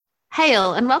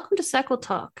Hail and welcome to Circle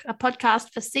Talk, a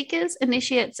podcast for seekers,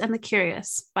 initiates, and the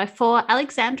curious by four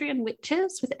Alexandrian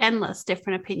witches with endless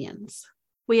different opinions.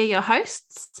 We are your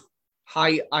hosts.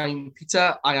 Hi, I'm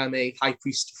Peter. I am a high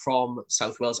priest from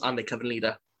South Wales and a coven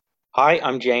leader. Hi,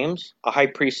 I'm James, a high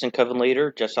priest and coven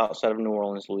leader just outside of New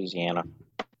Orleans, Louisiana.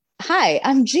 Hi,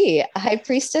 I'm G, a high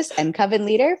priestess and coven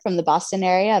leader from the Boston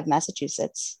area of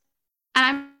Massachusetts.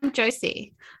 And I'm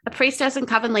Josie, a priestess and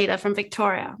coven leader from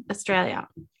Victoria, Australia.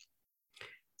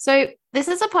 So, this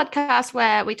is a podcast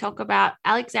where we talk about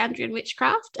Alexandrian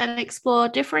witchcraft and explore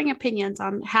differing opinions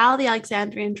on how the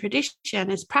Alexandrian tradition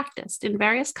is practiced in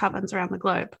various covens around the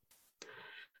globe.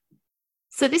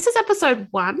 So, this is episode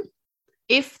 1.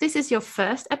 If this is your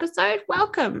first episode,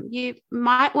 welcome. You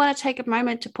might want to take a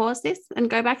moment to pause this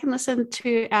and go back and listen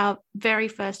to our very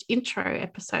first intro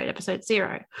episode, episode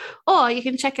 0, or you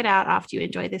can check it out after you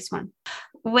enjoy this one.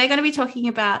 We're going to be talking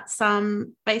about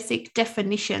some basic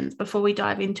definitions before we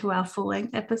dive into our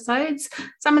full-length episodes.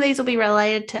 Some of these will be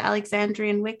related to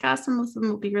Alexandrian Wicca, some of them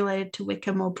will be related to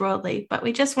Wicca more broadly, but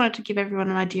we just wanted to give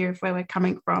everyone an idea of where we're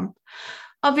coming from.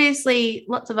 Obviously,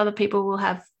 lots of other people will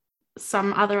have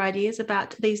some other ideas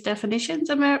about these definitions,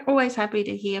 and we're always happy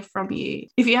to hear from you.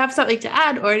 If you have something to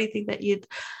add or anything that you'd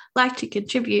like to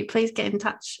contribute, please get in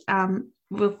touch.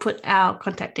 We'll put our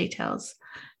contact details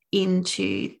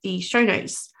into the show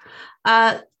notes.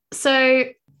 So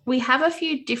we have a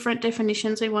few different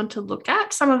definitions we want to look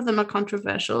at. Some of them are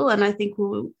controversial, and I think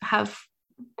we'll have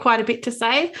quite a bit to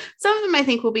say. Some of them I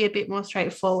think will be a bit more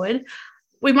straightforward.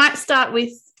 We might start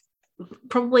with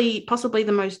possibly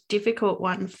the most difficult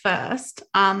one first.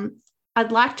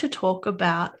 I'd like to talk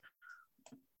about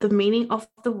the meaning of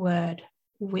the word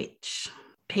witch.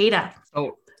 Peter.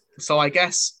 So I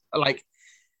guess, like,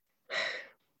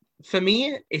 for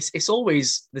me, it's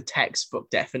always the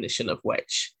textbook definition of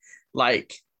witch.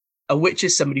 Like, a witch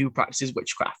is somebody who practices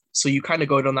witchcraft. So you kind of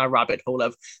go down that rabbit hole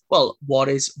of, well, what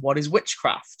is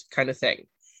witchcraft kind of thing.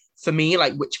 For me,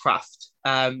 like, witchcraft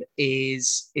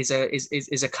is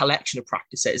a collection of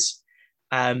practices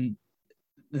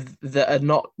that are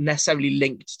not necessarily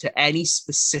linked to any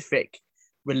specific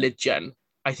religion.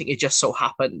 I think it just so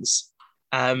happens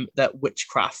that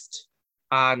witchcraft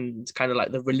and kind of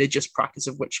like the religious practice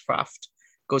of witchcraft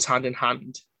goes hand in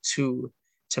hand to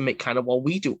make kind of what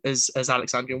we do as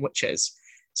Alexandrian witches.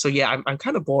 So yeah, I'm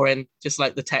kind of boring, just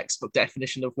like the textbook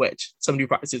definition of witch, somebody who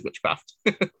practices witchcraft.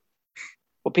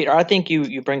 Well, Peter, I think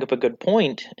you bring up a good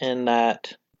point in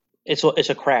that it's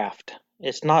a craft.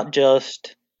 It's not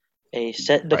just a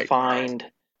set defined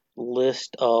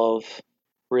list of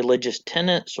religious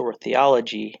tenets or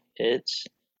theology. It's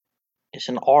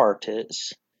an art.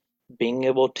 It's being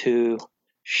able to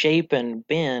shape and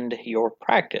bend your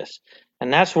practice.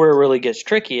 And that's where it really gets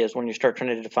tricky, is when you start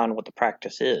trying to define what the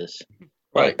practice is.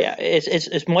 Right. But yeah,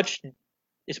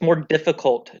 it's more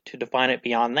difficult to define it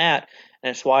beyond that. And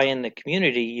it's why in the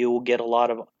community you will get a lot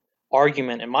of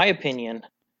argument, in my opinion,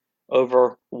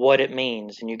 over what it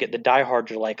means. And you get the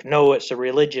diehards are like, no, it's a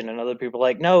religion. And other people are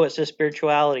like, no, it's a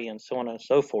spirituality, and so on and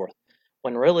so forth.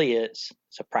 When really it's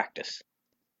a practice.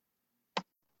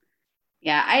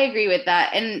 Yeah, I agree with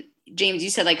that. And James, you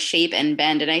said like shape and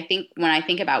bend. And I think when I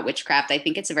think about witchcraft, I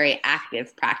think it's a very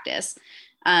active practice.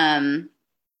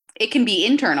 It can be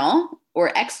internal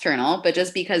or external, but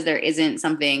just because there isn't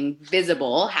something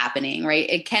visible happening, right?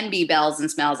 It can be bells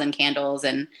and smells and candles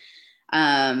and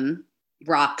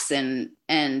rocks and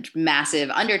massive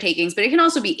undertakings, but it can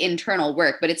also be internal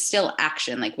work, but it's still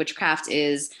action. Like witchcraft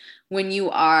is when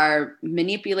you are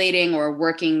manipulating or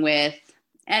working with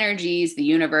energies, the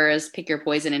universe, pick your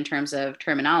poison in terms of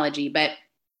terminology, but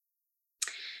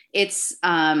it's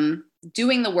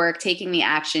doing the work, taking the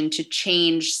action to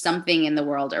change something in the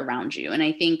world around you. And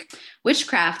I think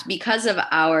witchcraft, because of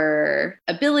our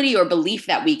ability or belief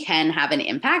that we can have an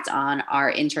impact on our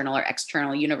internal or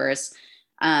external universe,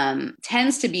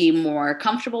 tends to be more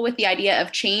comfortable with the idea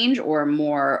of change, or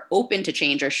more open to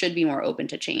change, or should be more open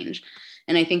to change.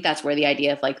 And I think that's where the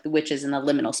idea of like the witches and the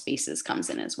liminal spaces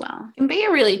comes in as well. It can be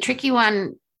a really tricky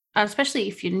one, especially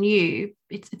if you're new.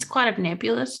 It's quite a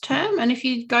nebulous term. And if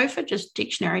you go for just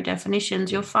dictionary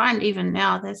definitions, you'll find even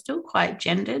now they're still quite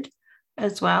gendered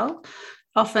as well.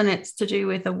 Often it's to do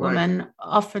with a woman,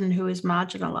 often who is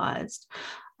marginalized.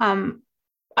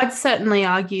 I'd certainly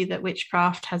argue that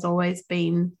witchcraft has always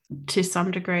been, to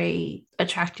some degree,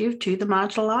 attractive to the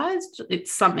marginalized.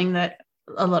 It's something that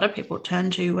a lot of people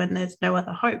turn to when there's no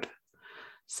other hope,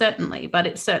 certainly. But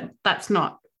that's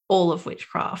not all of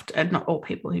witchcraft, and not all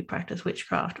people who practice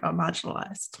witchcraft are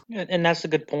marginalized. And that's a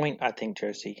good point, I think,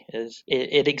 Josie, is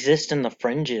it exists in the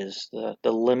fringes, the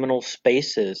liminal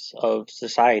spaces of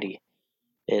society.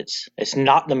 It's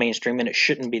not the mainstream, and it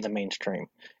shouldn't be the mainstream.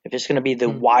 If it's going to be the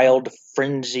Mm. wild,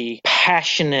 frenzy,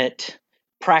 passionate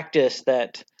practice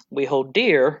that we hold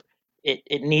dear,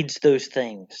 it needs those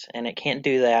things, and it can't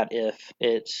do that if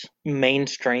it's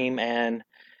mainstream and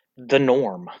the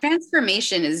norm.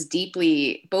 Transformation is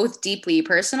both deeply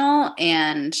personal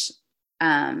and,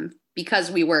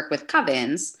 because we work with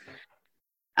covens,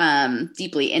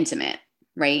 deeply intimate,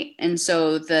 right? And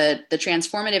so the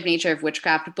transformative nature of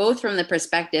witchcraft, both from the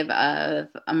perspective of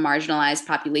a marginalized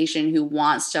population who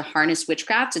wants to harness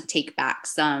witchcraft to take back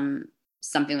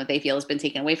something that they feel has been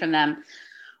taken away from them,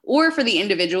 or for the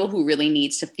individual who really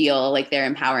needs to feel like they're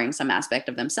empowering some aspect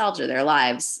of themselves or their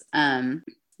lives,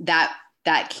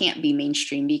 that can't be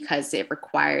mainstream because it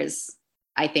requires,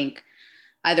 I think,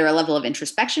 either a level of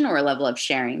introspection or a level of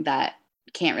sharing that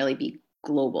can't really be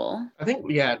global. I think,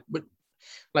 yeah, but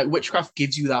like witchcraft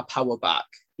gives you that power back,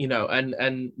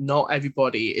 and not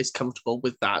everybody is comfortable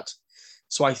with that.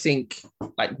 So I think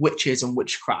like witches and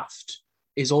witchcraft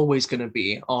is always going to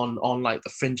be on like the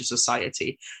fringe of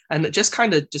society. And just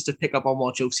to pick up on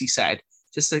what Josie said,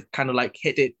 just to kind of like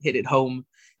hit it home,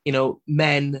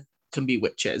 men can be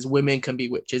witches, women can be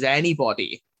witches,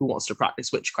 anybody who wants to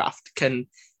practice witchcraft can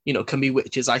be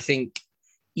witches. I think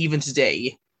even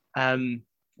today,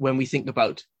 when we think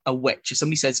about a witch, if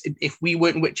somebody says, if we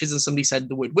weren't witches and somebody said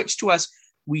the word witch to us,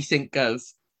 we think of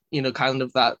kind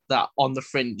of that on the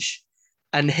fringe,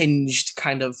 unhinged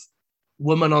kind of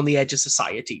woman on the edge of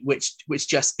society, which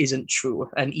just isn't true.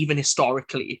 And even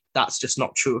historically, that's just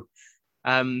not true.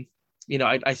 I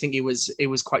think it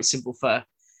was quite simple for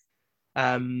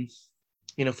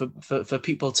for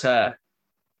people to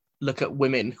look at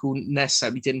women who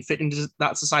necessarily didn't fit into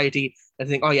that society and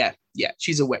think, oh yeah,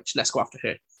 she's a witch, let's go after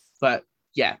her. But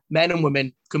yeah, men and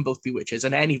women can both be witches,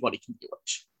 and anybody can be a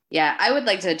witch. Yeah, I would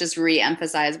like to just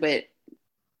re-emphasize what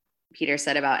Peter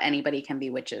said about anybody can be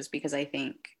witches, because I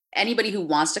think anybody who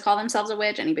wants to call themselves a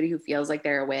witch, anybody who feels like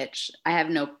they're a witch, I have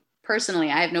no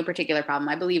particular problem.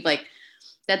 I believe like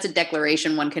that's a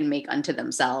declaration one can make unto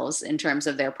themselves in terms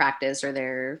of their practice or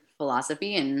their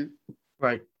philosophy. And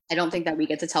right. I don't think that we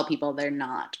get to tell people they're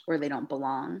not, or they don't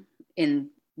belong in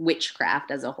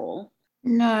witchcraft as a whole.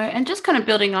 No, and just kind of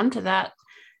building onto that,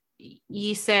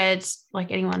 you said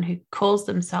like anyone who calls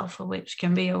themselves a witch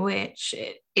can be a witch.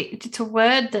 It's a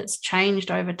word that's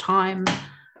changed over time.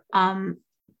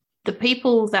 The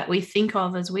people that we think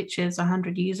of as witches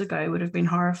 100 years ago would have been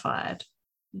horrified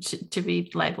to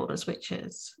be labeled as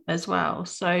witches as well.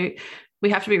 So we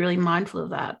have to be really mindful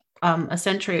of that. A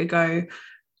century ago,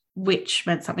 witch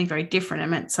meant something very different. It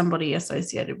meant somebody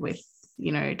associated with,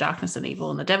 darkness and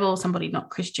evil and the devil, somebody not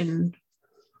Christian,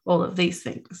 all of these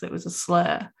things. It was a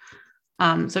slur.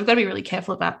 So we've got to be really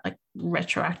careful about like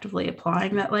retroactively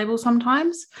applying that label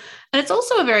sometimes. And it's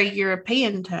also a very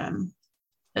European term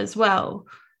as well.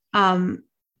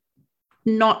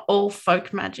 Not all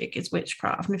folk magic is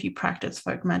witchcraft. And if you practice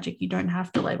folk magic, you don't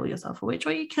have to label yourself a witch,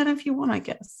 or you can if you want, I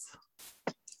guess.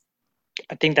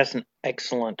 I think that's an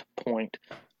excellent point.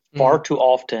 Far too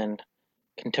often,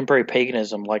 contemporary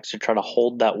paganism likes to try to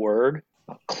hold that word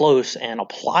close and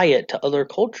apply it to other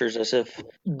cultures as if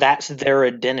that's their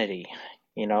identity.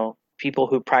 People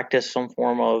who practice some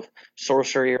form of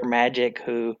sorcery or magic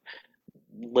who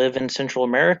live in Central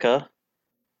America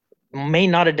may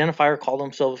not identify or call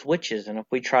themselves witches. And if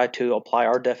we try to apply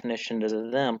our definition to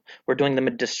them, we're doing them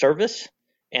a disservice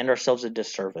and ourselves a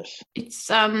disservice. It's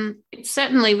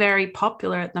certainly very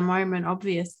popular at the moment,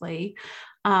 obviously.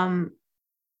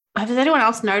 Has anyone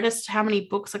else noticed how many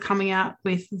books are coming out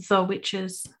with The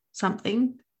Witches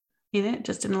something in it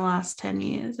just in the last 10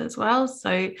 years as well?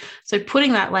 So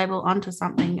putting that label onto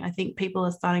something, I think people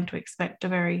are starting to expect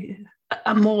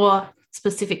a more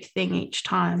specific thing each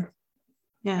time.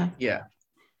 Yeah. Yeah.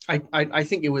 I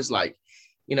think it was like,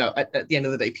 at the end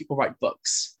of the day, people write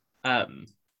books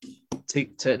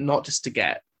to not just to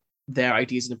get their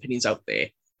ideas and opinions out there,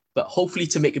 but hopefully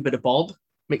to make a bit of bob,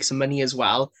 make some money as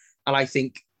well. And I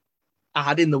think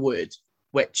adding the word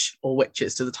witch or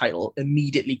witches to the title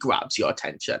immediately grabs your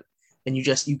attention, and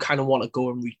you kind of want to go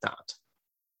and read that.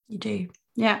 You do.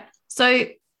 Yeah. So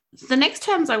the next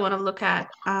terms I want to look at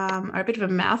are a bit of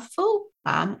a mouthful.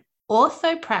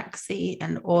 Orthopraxy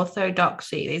and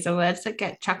orthodoxy. These are words that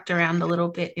get chucked around a little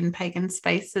bit in pagan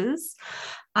spaces.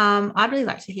 I'd really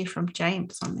like to hear from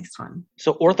James on this one.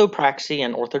 So orthopraxy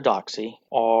and orthodoxy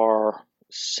are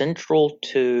central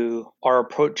to our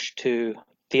approach to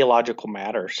theological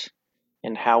matters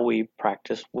and how we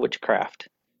practice witchcraft.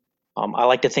 I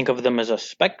like to think of them as a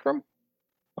spectrum.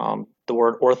 The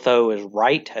word ortho is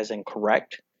right, as in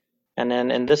correct. And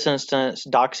then in this instance,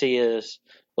 doxy is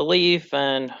belief,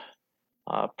 and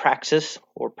praxis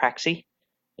or praxi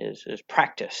is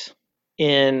practice.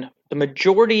 In the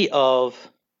majority of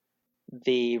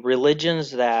the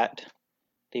religions that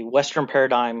the Western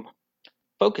paradigm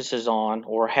focuses on,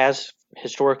 or has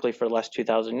historically for the last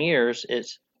 2,000 years,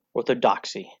 is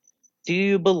orthodoxy. Do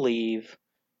you believe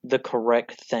the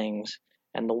correct things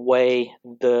and the way,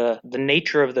 the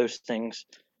nature of those things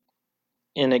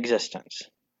in existence?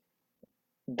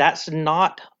 That's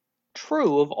not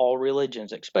true of all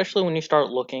religions, especially when you start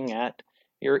looking at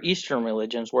your Eastern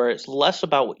religions, where it's less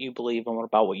about what you believe and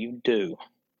about what you do.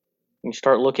 You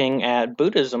start looking at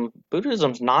Buddhism.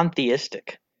 Buddhism's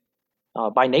non-theistic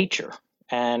by nature,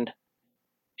 and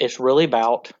it's really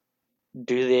about,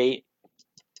 do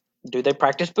they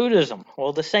practice Buddhism?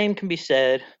 Well, the same can be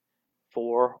said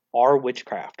for our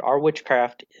witchcraft. Our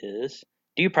witchcraft is,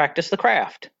 do you practice the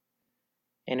craft?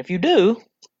 And if you do,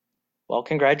 well,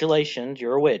 congratulations,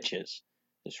 you're a witch. It's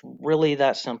really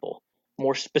that simple.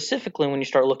 More specifically, when you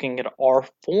start looking at our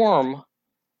form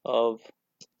of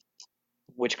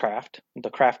witchcraft, the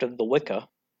craft of the Wicca,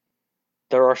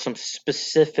 there are some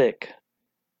specific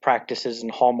practices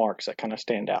and hallmarks that kind of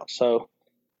stand out. So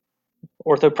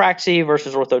orthopraxy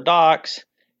versus orthodox,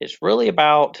 it's really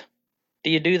about, do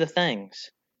you do the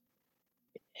things?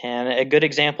 And a good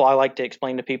example I like to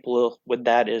explain to people with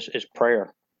that is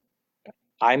prayer.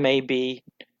 I may be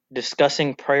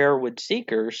discussing prayer with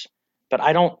seekers, but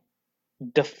I don't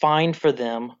define for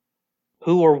them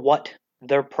who or what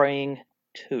they're praying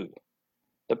to.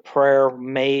 The prayer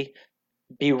may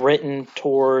be written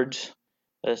towards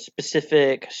a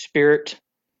specific spirit,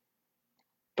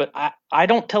 but I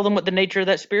don't tell them what the nature of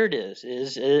that spirit is.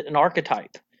 Is it an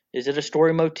archetype? Is it a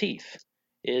story motif?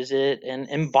 Is it an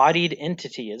embodied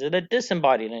entity? Is it a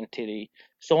disembodied entity?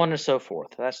 So on and so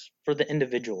forth. That's for the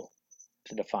individual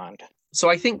to define. So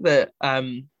I think that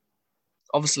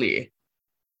obviously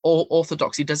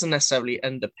orthodoxy doesn't necessarily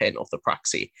underpin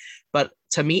orthopraxy, but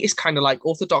to me it's kind of like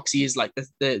orthodoxy is like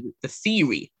the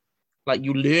theory, like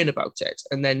you learn about it,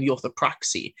 and then the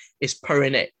orthopraxy is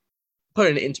putting it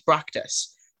into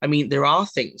practice. I mean, there are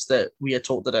things that we are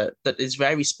taught that is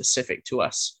very specific to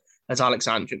us as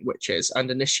Alexandrian witches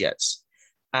and initiates,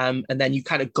 and then you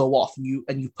kind of go off and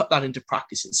you put that into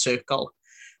practice in circle.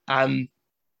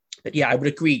 But yeah, I would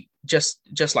agree, just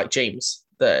like James,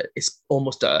 that it's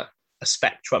almost a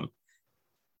spectrum,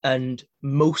 and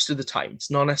most of the time it's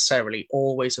not necessarily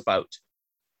always about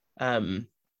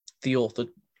the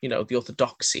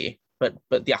orthodoxy, but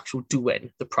the actual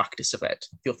doing, the practice of it,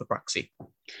 the orthopraxy.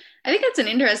 I think that's an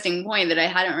interesting point that I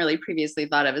hadn't really previously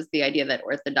thought of, is the idea that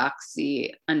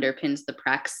orthodoxy underpins the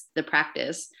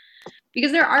practice,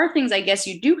 because there are things I guess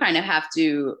you do kind of have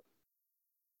to,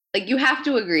 like, you have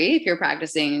to agree if you're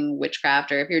practicing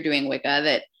witchcraft or if you're doing Wicca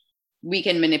that we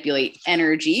can manipulate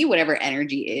energy, whatever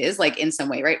energy is, like in some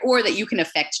way, right? Or that you can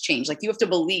affect change. Like you have to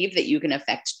believe that you can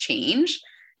affect change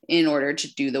in order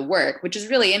to do the work, which is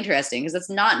really interesting because that's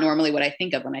not normally what I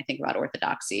think of when I think about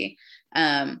orthodoxy.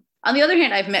 On the other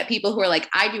hand, I've met people who are like,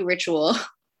 I do ritual,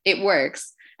 it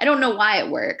works. I don't know why it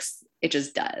works. It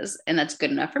just does. And that's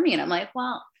good enough for me. And I'm like,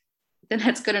 well, then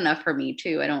that's good enough for me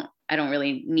too. I don't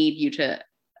really need you to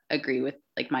agree with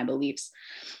like my beliefs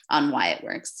on why it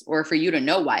works, or for you to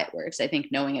know why it works. I think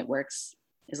knowing it works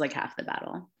is like half the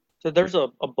battle. So there's a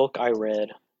book I read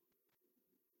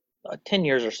 10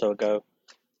 years or so ago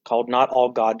called Not All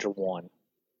Gods Are One.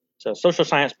 It's a social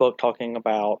science book talking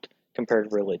about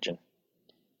comparative religion.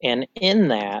 And in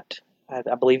that,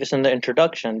 I believe it's in the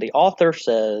introduction, the author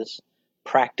says,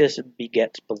 practice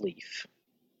begets belief.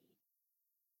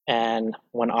 And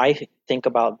when I think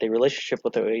about the relationship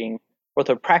with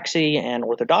orthopraxy and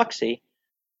orthodoxy,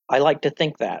 I like to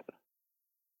think that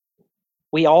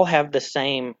we all have the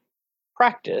same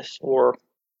practice or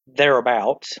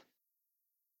thereabouts.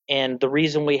 And the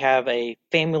reason we have a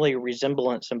family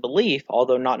resemblance and belief,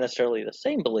 although not necessarily the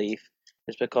same belief,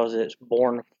 is because it's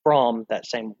born from that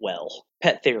same well.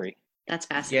 Pet theory. That's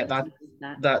fascinating.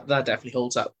 Yeah, that definitely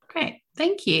holds up. Great,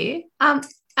 thank you. Our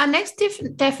next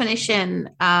definition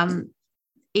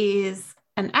is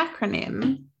an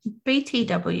acronym,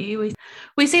 BTW.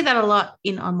 We see that a lot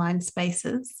in online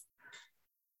spaces.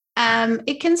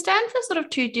 It can stand for sort of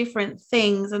two different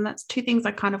things, and that's two things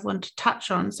I kind of want to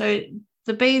touch on. So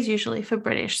the B is usually for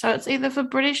British. So it's either for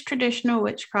British traditional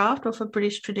witchcraft or for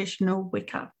British traditional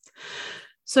Wicca.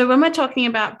 So when we're talking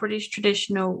about British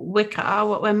traditional Wicca,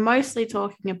 what we're mostly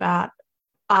talking about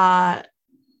are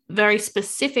very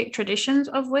specific traditions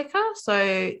of Wicca.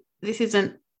 So this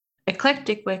isn't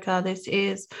eclectic Wicca. This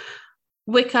is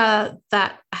Wicca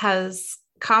that has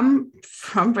come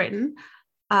from Britain,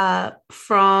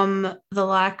 from the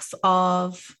likes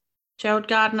of Gerald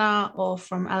Gardner or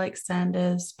from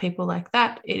Alexander's, people like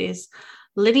that. It is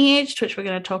lineaged, which we're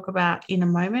going to talk about in a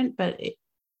moment, but it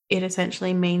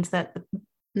essentially means that the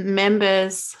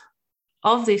members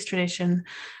of this tradition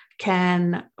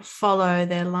can follow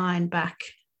their line back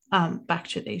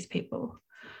to these people.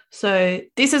 So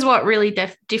this is what really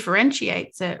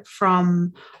differentiates it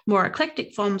from more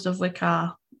eclectic forms of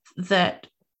Wicca that,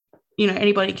 you know,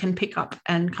 anybody can pick up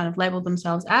and kind of label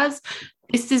themselves as.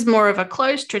 This is more of a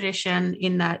closed tradition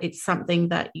in that it's something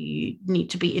that you need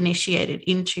to be initiated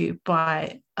into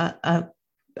by a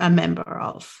member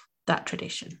of that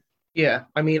tradition. Yeah,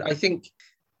 I mean, I think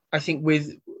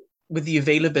with the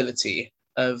availability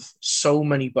of so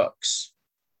many books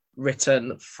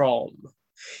written from,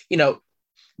 you know,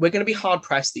 we're going to be hard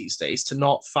pressed these days to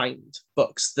not find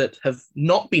books that have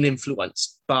not been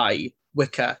influenced by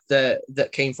Wicca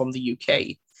that came from the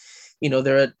UK. You know,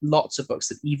 there are lots of books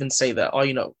that even say that, oh,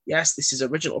 you know, yes, this is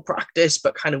original practice,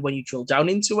 but kind of when you drill down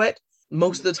into it,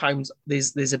 most of the times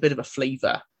there's a bit of a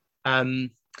flavor.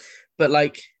 But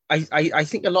like, I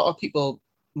think a lot of people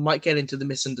might get into the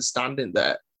misunderstanding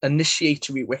that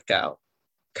initiatory Wicca,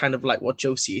 kind of like what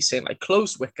Josie is saying, like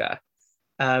closed Wicca,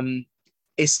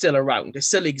 is still around. It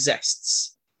still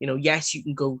exists. You know, yes, you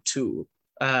can go to,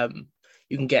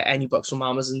 you can get any books from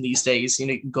Amazon these days. You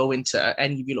know, you can go into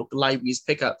any of your local libraries,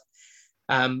 pick up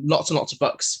lots and lots of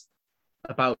books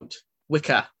about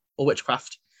Wicca or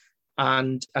witchcraft,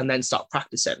 and then start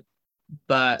practicing.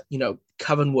 But, you know,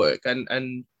 coven work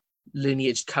and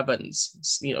lineage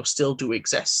covens, you know, still do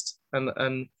exist.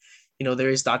 And you know, there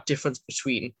is that difference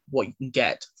between what you can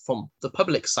get from the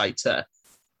public side to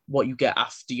what you get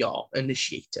after you're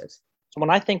initiated. So when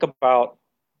I think about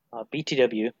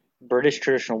BTW, British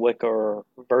Traditional Wicca,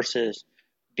 versus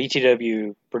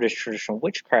BTW, British Traditional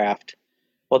Witchcraft,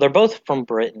 well, they're both from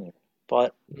Britain.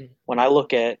 But when I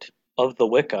look at of the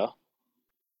Wicca,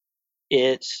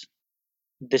 it's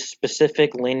this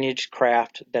specific lineage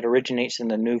craft that originates in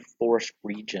the New Forest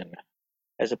region,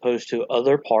 as opposed to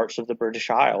other parts of the British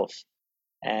Isles.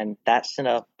 And that's an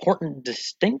important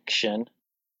distinction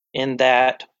in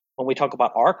that when we talk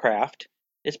about our craft,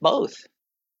 it's both.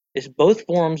 It's both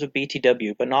forms of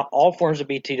BTW, but not all forms of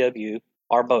BTW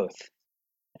are both.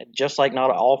 And just like not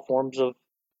all forms of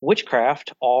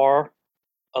witchcraft are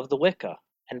of the Wicca,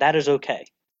 and that is okay.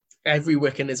 Every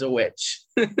Wiccan is a witch,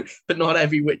 but not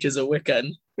every witch is a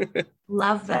Wiccan.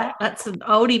 Love that. That's an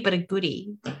oldie but a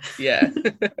goodie. Yeah.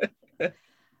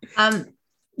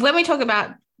 When we talk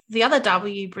about the other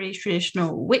W, British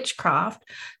Traditional Witchcraft,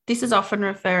 this is often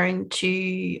referring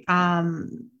to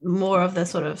more of the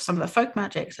sort of some of the folk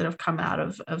magics that have come out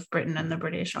of Britain and the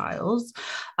British Isles,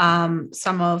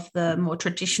 some of the more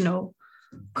traditional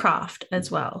craft as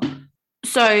well.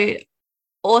 So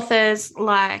authors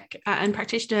like and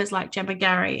practitioners like Gemma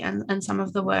Gary and some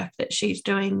of the work that she's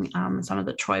doing, some of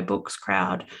the Troy Books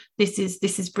crowd, this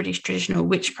is British Traditional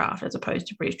Witchcraft as opposed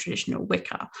to British Traditional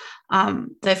Wicca.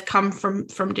 They've come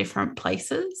from different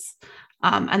places,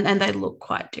 and they look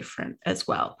quite different as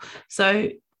well. So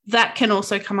that can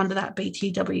also come under that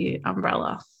BTW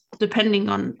umbrella, depending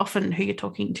on often who you're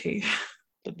talking to.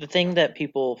 The thing that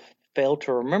people fail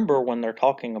to remember when they're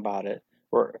talking about it,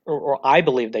 or I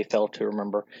believe they fail to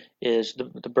remember, is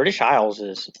the British Isles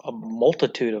is a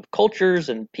multitude of cultures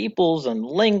and peoples and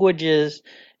languages.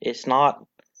 It's not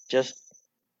just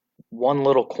one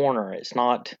little corner. It's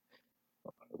not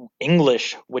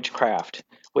English witchcraft,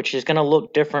 which is going to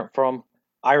look different from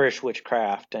Irish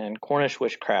witchcraft and Cornish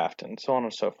witchcraft and so on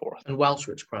and so forth. And Welsh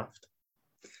witchcraft.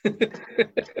 Had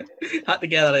to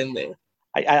get that in there.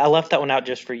 I left that one out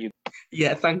just for you.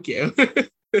 Yeah, thank you.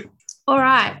 All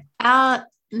right. Our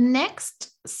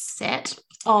next set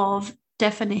of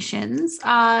definitions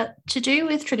are to do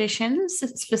with traditions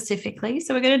specifically.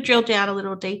 So we're going to drill down a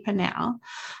little deeper now.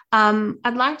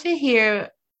 I'd like to hear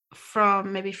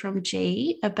from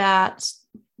G about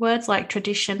words like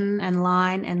tradition and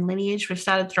line and lineage. We've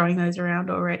started throwing those around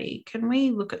already. Can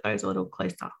we look at those a little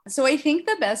closer? So I think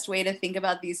the best way to think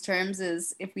about these terms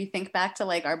is if we think back to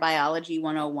like our biology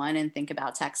 101 and think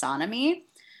about taxonomy,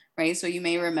 right? So you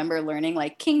may remember learning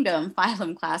like kingdom,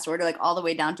 phylum, class, order, like all the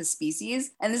way down to species.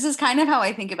 And this is kind of how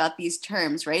I think about these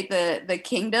terms, right? The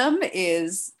kingdom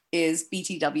is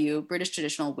BTW, British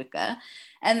Traditional Wicca.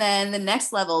 And then the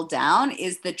next level down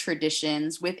is the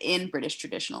traditions within British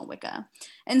Traditional Wicca.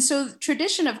 And so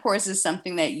tradition, of course, is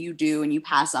something that you do and you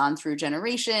pass on through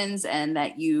generations and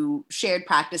that you shared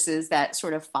practices that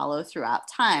sort of follow throughout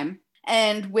time.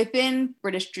 And within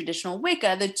British Traditional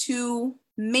Wicca, the two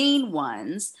main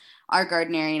ones are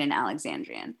Gardnerian and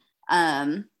Alexandrian,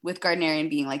 with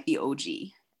Gardnerian being like the OG.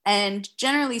 And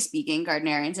generally speaking,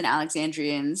 Gardnerians and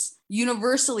Alexandrians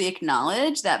universally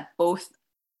acknowledge that both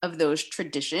of those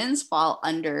traditions fall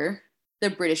under the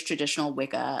British traditional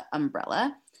Wicca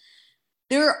umbrella.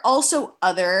 There are also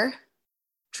other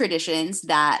traditions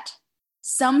that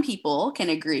some people can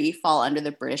agree fall under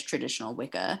the British traditional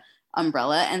Wicca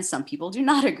umbrella, and some people do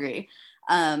not agree.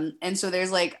 And so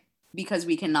there's like, because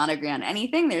we cannot agree on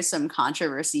anything, there's some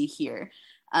controversy here.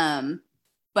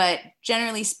 But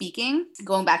generally speaking,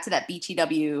 going back to that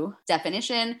BTW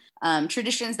definition,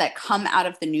 traditions that come out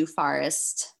of the New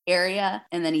Forest area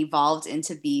and then evolved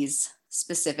into these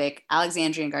specific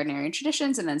Alexandrian Gardnerian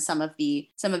traditions, and then some of the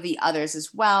others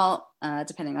as well,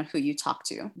 depending on who you talk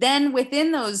to. Then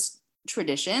within those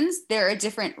traditions, there are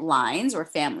different lines or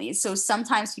families. So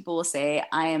sometimes people will say,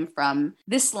 I am from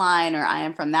this line or I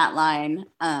am from that line.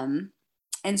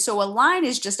 And so a line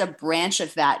is just a branch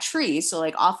of that tree. So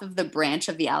like off of the branch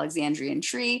of the Alexandrian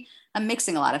tree, I'm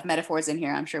mixing a lot of metaphors in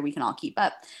here. I'm sure we can all keep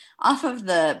up. Off of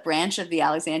the branch of the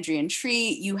Alexandrian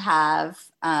tree, you have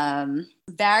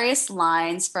various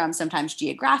lines from sometimes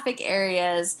geographic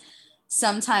areas.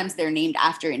 Sometimes they're named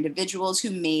after individuals who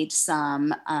made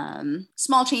some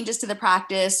small changes to the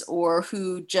practice, or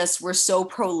who just were so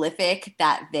prolific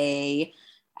that they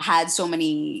had so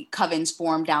many covens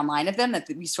formed down line of them that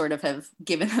we sort of have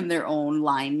given them their own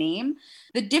line name.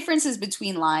 The differences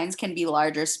between lines can be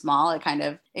large or small. It kind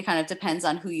of depends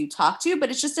on who you talk to,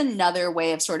 but it's just another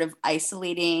way of sort of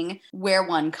isolating where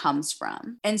one comes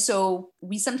from. And so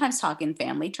we sometimes talk in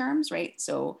family terms, right?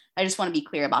 So I just want to be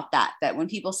clear about that when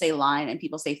people say line and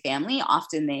people say family,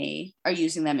 often they are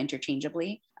using them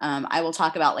interchangeably. I will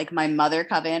talk about like my mother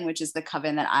coven, which is the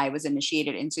coven that I was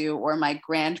initiated into, or my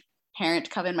grandparent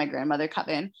coven, my grandmother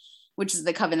coven, which is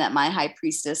the coven that my high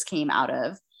priestess came out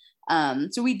of.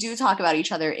 So we do talk about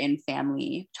each other in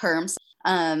family terms.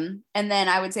 And then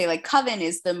I would say like coven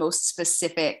is the most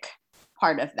specific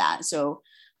part of that. So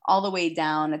all the way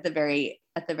down at the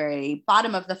very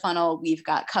bottom of the funnel, we've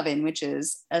got coven, which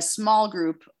is a small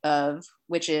group of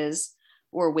witches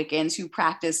or Wiccans who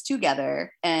practice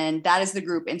together. And that is the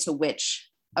group into which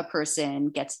a person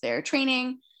gets their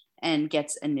training and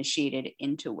gets initiated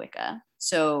into Wicca.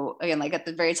 So again, like at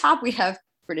the very top, we have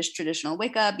British traditional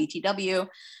Wicca, BTW.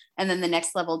 And then the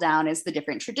next level down is the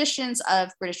different traditions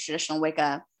of British traditional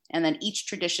Wicca. And then each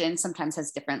tradition sometimes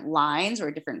has different lines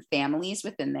or different families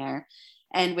within there.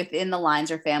 And within the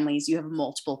lines or families, you have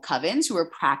multiple covens who are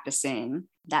practicing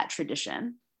that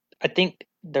tradition. I think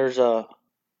there's a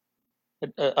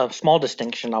small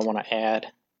distinction I want to add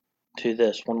to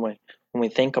this when we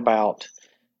think about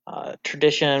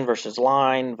tradition versus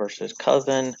line versus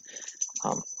coven.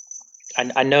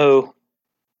 I know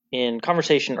in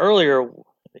conversation earlier,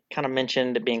 it kind of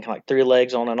mentioned it being kind of like three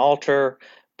legs on an altar,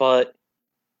 but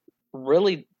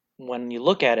really when you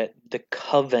look at it, the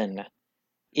coven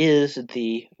is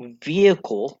the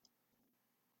vehicle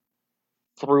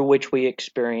through which we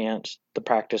experience the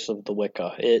practice of the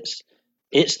Wicca.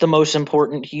 It's the most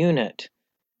important unit.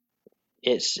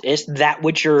 It's that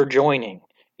which you're joining.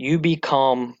 You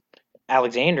become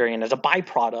Alexandrian as a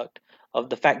byproduct of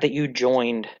the fact that you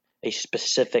joined a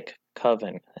specific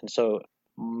coven. And so,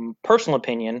 personal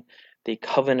opinion, the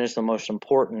coven is the most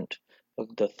important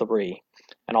of the three.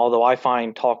 And although I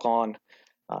find talk on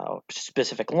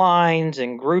specific lines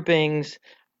and groupings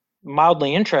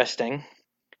mildly interesting,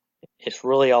 it's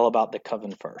really all about the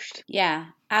coven first. Yeah,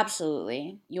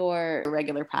 absolutely. Your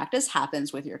regular practice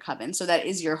happens with your coven. So that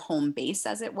is your home base,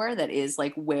 as it were. That is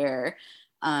like where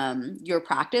your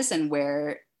practice and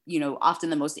where, often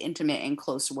the most intimate and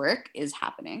close work is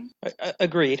happening.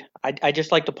 Agreed. I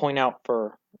just like to point out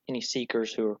for any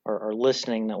seekers who are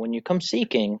listening that when you come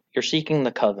seeking, you're seeking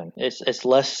the coven. It's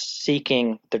less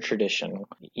seeking the tradition.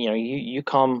 You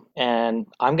come and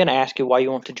I'm going to ask you why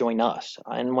you want to join us.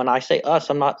 And when I say us,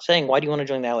 I'm not saying why do you want to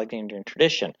join the Alexandrian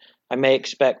tradition. I may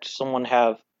expect someone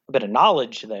have a bit of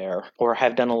knowledge there or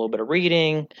have done a little bit of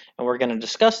reading, and we're going to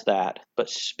discuss that. But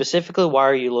specifically, why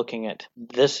are you looking at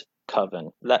this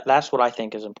coven? That's what I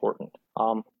think is important.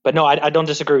 But no, I don't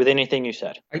disagree with anything you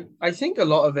said. I think a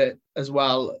lot of it as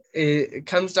well, it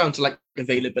comes down to like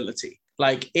availability.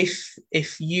 Like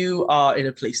if you are in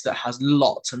a place that has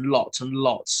lots and lots and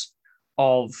lots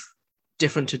of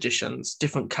different traditions,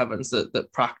 different covens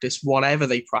that practice whatever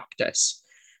they practice,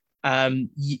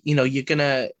 you're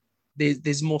gonna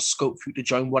there's more scope for you to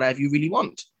join whatever you really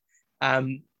want.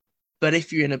 But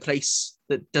if you're in a place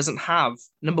that doesn't have,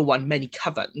 number one, many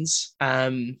covens,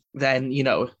 then,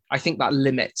 I think that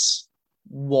limits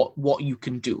what you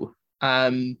can do.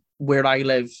 Where I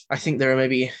live, I think there are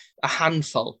maybe a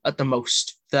handful at the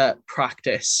most that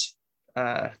practice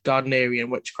Gardnerian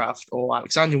witchcraft or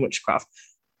Alexandrian witchcraft.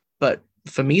 But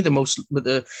for me, the most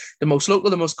local,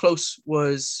 the most close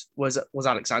was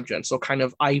Alexandrian. So kind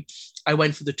of I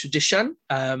went for the tradition,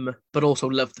 but also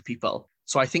loved the people.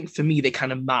 So I think for me they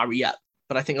kind of marry up.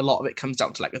 But I think a lot of it comes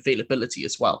down to like availability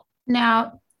as well.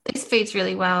 Now, this feeds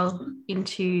really well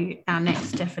into our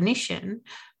next definition.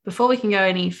 Before we can go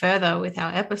any further with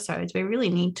our episodes, we really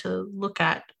need to look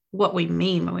at what we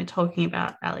mean when we're talking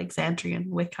about Alexandrian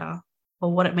Wicca,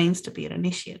 or what it means to be an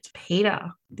initiate.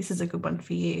 Peter, this is a good one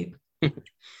for you.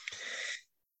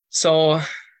 So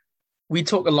we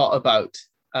talk a lot about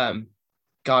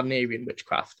Gardnerian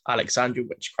witchcraft, Alexandrian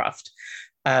witchcraft.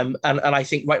 And I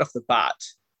think right off the bat,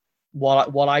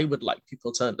 what I would like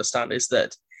people to understand is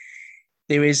that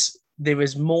there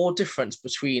is more difference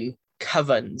between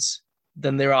covens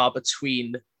than there are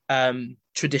between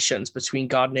traditions between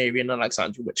Gardnerian and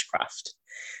Alexandrian witchcraft.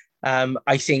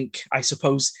 I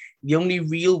suppose the only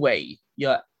real way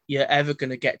you're ever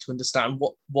going to get to understand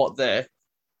what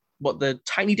the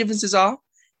tiny differences are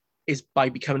is by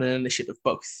becoming an initiate of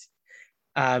both.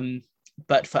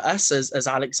 But for us as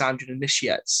Alexandrian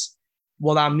initiates,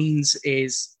 what that means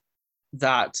is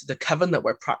that the coven that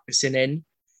we're practicing in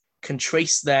can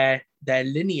trace their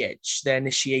lineage, their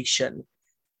initiation,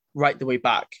 right the way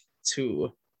back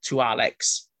to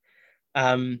Alex.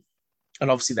 And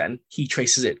obviously then he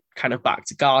traces it kind of back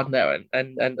to Gardner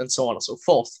and so on and so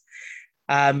forth.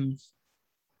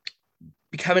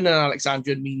 Becoming an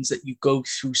Alexandrian means that you go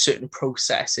through certain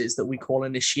processes that we call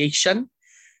initiation.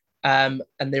 And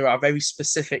there are very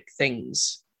specific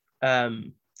things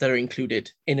that are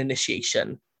included in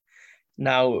initiation.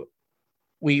 Now,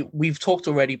 we've talked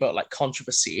already about like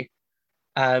controversy.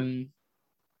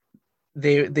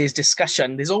 There's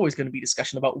discussion. There's always going to be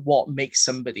discussion about what makes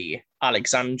somebody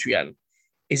Alexandrian.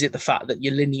 Is it the fact that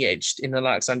you're lineaged in an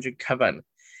Alexandrian coven?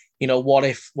 You know, what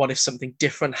if something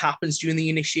different happens during the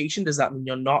initiation? Does that mean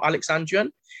you're not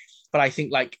Alexandrian? But I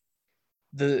think like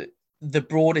the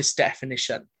broadest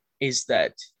definition is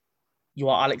that you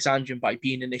are Alexandrian by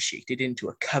being initiated into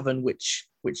a coven which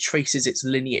traces its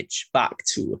lineage back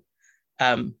to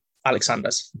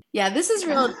Alexander's. Yeah, this is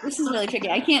really tricky.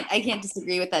 I can't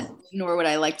disagree with that, nor would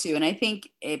I like to. And I think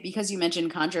because you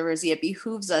mentioned controversy, it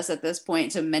behooves us at this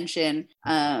point to mention,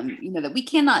 that we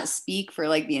cannot speak for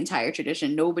like the entire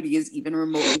tradition. Nobody is even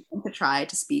remotely going to try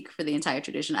to speak for the entire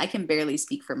tradition. I can barely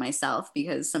speak for myself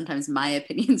because sometimes my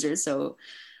opinions are so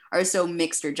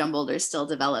mixed or jumbled or still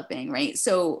developing, right?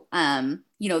 So,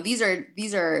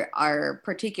 these are our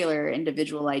particular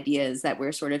individual ideas that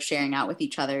we're sort of sharing out with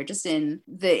each other, just in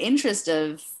the interest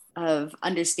of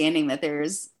understanding that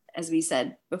there's, as we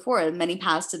said before, many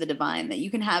paths to the divine, that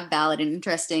you can have valid and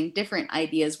interesting different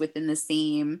ideas within the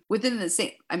same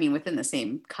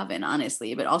coven,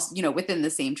 honestly, but also, within the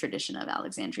same tradition of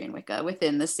Alexandrian Wicca,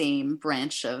 within the same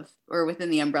branch of, or within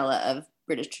the umbrella of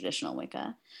British traditional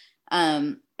Wicca.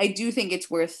 I do think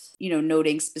it's worth,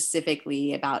 noting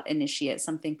specifically about initiate.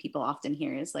 Something people often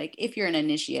hear is like, if you're an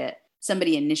initiate,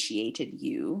 somebody initiated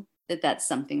you, that's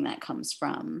something that comes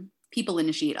from people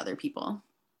initiate other people,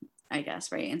 I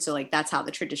guess, right? And so like, that's how the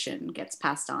tradition gets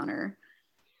passed on, or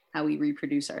how we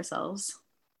reproduce ourselves.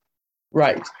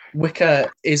 Right. Wicca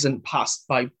isn't passed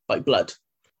by blood.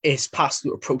 It's passed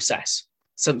through a process,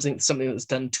 something that's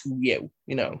done to you,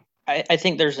 I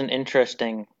think there's an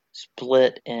interesting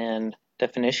split in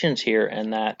definitions here,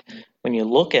 in that when you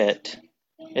look at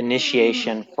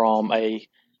initiation from a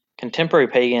contemporary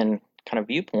pagan kind of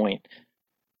viewpoint,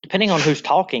 depending on who's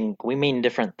talking, we mean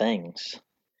different things.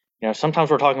 Sometimes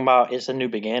we're talking about it's a new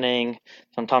beginning.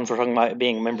 Sometimes we're talking about it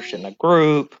being membership in a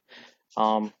group.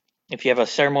 If you have a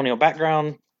ceremonial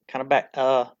background,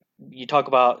 you talk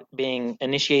about being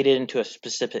initiated into a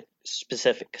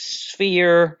specific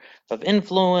sphere of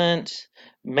influence.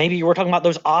 Maybe we're talking about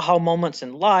those aha moments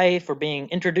in life, or being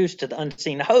introduced to the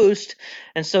unseen host.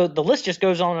 And so the list just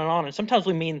goes on. And sometimes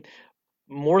we mean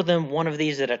more than one of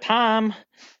these at a time.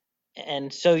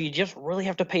 And so you just really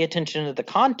have to pay attention to the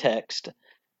context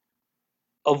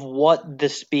of what the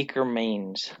speaker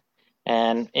means.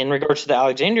 And in regards to the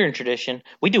Alexandrian tradition,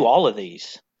 we do all of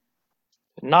these.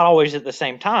 Not always at the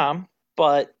same time,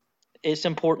 but it's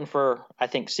important for, I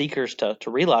think, seekers to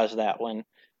realize that when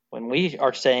we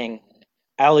are saying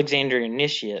Alexandrian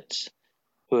initiates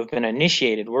who have been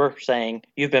initiated, we're saying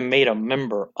you've been made a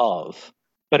member of.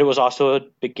 But it was also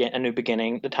a new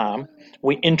beginning at the time.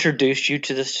 We introduced you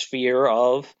to the sphere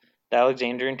of the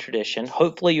Alexandrian tradition.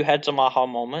 Hopefully you had some aha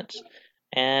moments,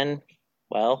 and,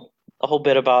 well, a whole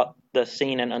bit about the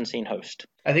seen and unseen host.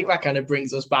 I think that kind of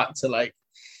brings us back to, like,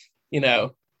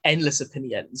 endless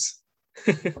opinions.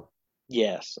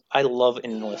 Yes, I love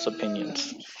endless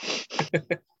opinions.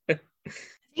 I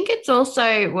think it's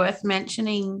also worth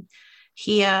mentioning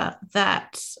here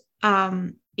that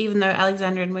even though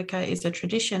Alexandrian Wicca is a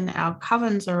tradition, our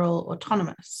covens are all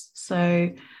autonomous.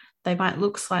 So they might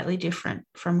look slightly different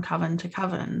from coven to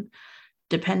coven,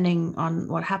 depending on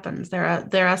what happens.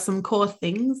 There are some core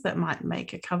things that might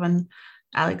make a coven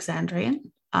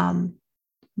Alexandrian,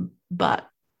 but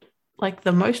like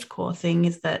the most core thing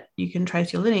is that you can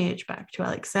trace your lineage back to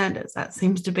Alexander's. That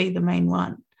seems to be the main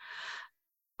one.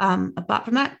 Apart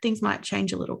from that, things might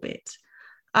change a little bit.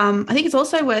 I think it's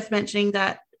also worth mentioning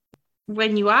that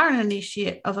when you are an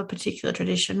initiate of a particular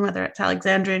tradition, whether it's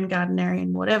Alexandrian,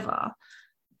 Gardnerian, whatever,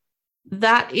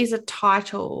 that is a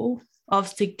title of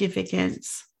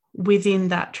significance within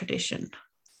that tradition.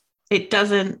 It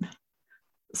doesn't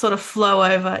sort of flow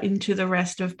over into the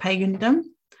rest of pagandom.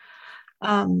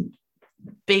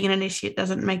 Being an initiate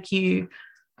doesn't make you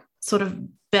sort of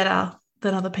better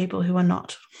than other people who are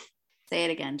not. Say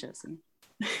it again, Josie.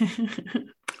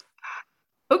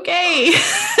 Okay.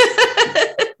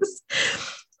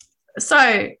 So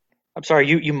I'm sorry,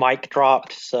 you mic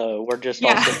dropped, so we're just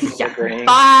also agreeing.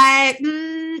 Bye.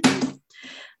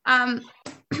 All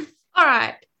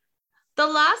right. The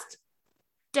last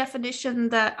definition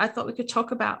that I thought we could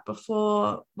talk about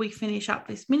before we finish up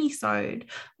this mini-sode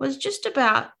was just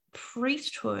about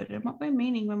priesthood and what we're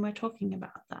meaning when we're talking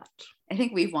about that. I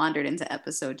think we've wandered into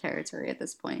episode territory at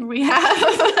this point. We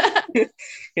have.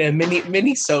 Yeah,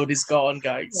 mini-sode is gone,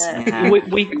 guys. Yeah.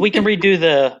 We can redo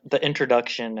the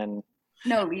introduction and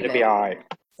leave it'll be all right.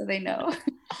 So they know.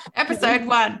 Episode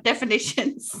 1,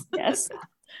 definitions. Yes.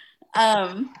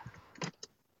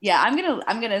 Yeah,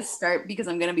 I'm gonna start because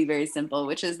I'm gonna be very simple,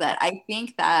 which is that I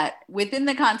think that within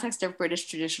the context of British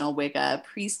traditional Wicca,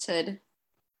 priesthood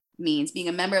means being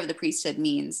a member of the priesthood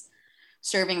means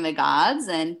serving the gods,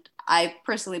 and I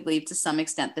personally believe to some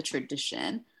extent the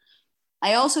tradition.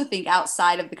 I also think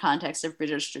outside of the context of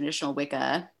British traditional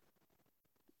Wicca,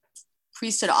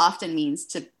 priesthood often means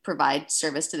to provide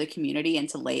service to the community and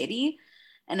to laity,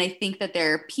 and I think that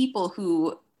there are people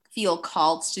who feel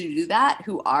called to do that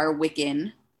who are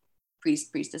Wiccan priests,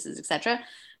 priestesses, etc.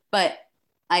 But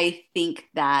I think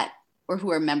that, or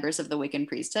who are members of the Wiccan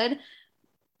priesthood,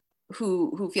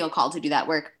 who feel called to do that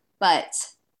work, but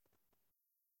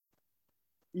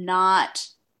not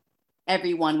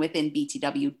everyone within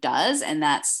BTW does, and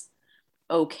that's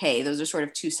okay. Those are sort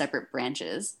of two separate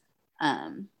branches.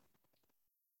 But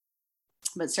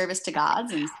service to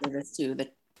gods and service to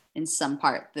in some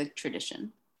part, the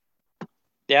tradition.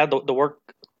 Yeah, the work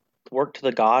to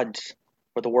the gods,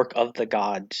 or the work of the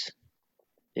gods,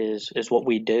 is what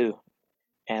we do,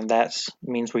 and that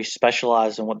means we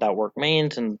specialize in what that work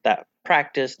means and that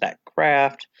practice, that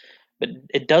craft. But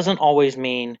it doesn't always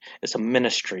mean it's a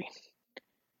ministry,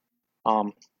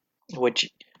 which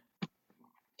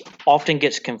often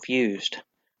gets confused.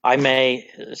 I may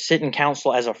sit in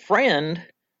council as a friend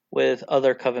with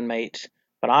other coven mates,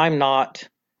 but I'm not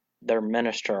their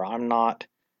minister. I'm not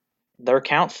their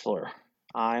counselor.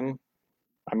 I'm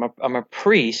a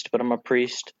priest, but I'm a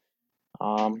priest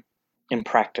in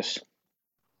practice.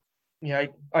 Yeah,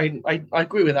 I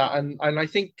agree with that, and I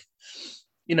think,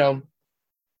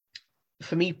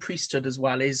 for me, priesthood as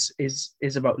well is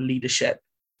about leadership.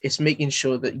 It's making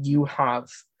sure that you have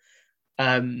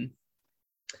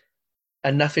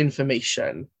enough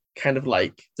information, kind of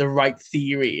like the right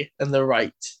theory and the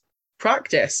right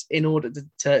practice in order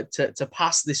to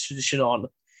pass this tradition on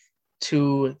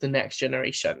to the next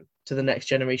generation,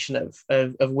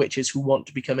 of witches who want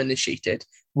to become initiated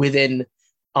within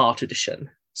our tradition.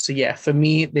 So yeah, for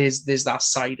me, there's that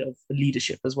side of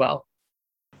leadership as well.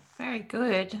 Very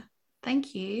good.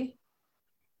 Thank you.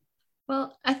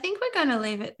 Well, I think we're going to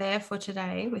leave it there for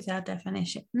today with our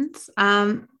definitions.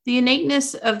 The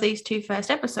uniqueness of these two first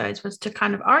episodes was to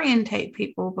kind of orientate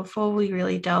people before we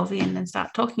really delve in and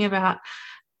start talking about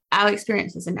our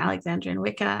experiences in Alexandrian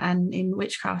Wicca and in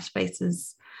witchcraft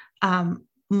spaces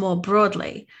more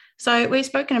broadly. So we've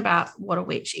spoken about what a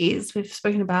witch is. We've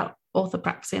spoken about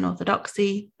orthopraxy and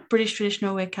orthodoxy, British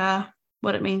traditional Wicca,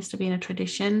 what it means to be in a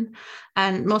tradition,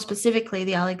 and more specifically,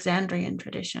 the Alexandrian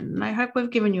tradition. And I hope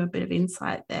we've given you a bit of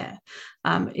insight there.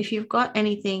 If you've got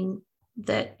anything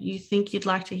that you think you'd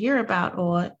like to hear about,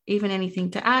 or even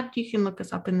anything to add, you can look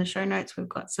us up in the show notes. We've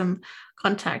got some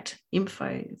contact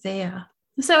info there.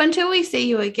 So until we see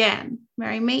you again,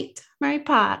 merry meet, merry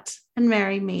part, and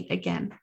merry meet again.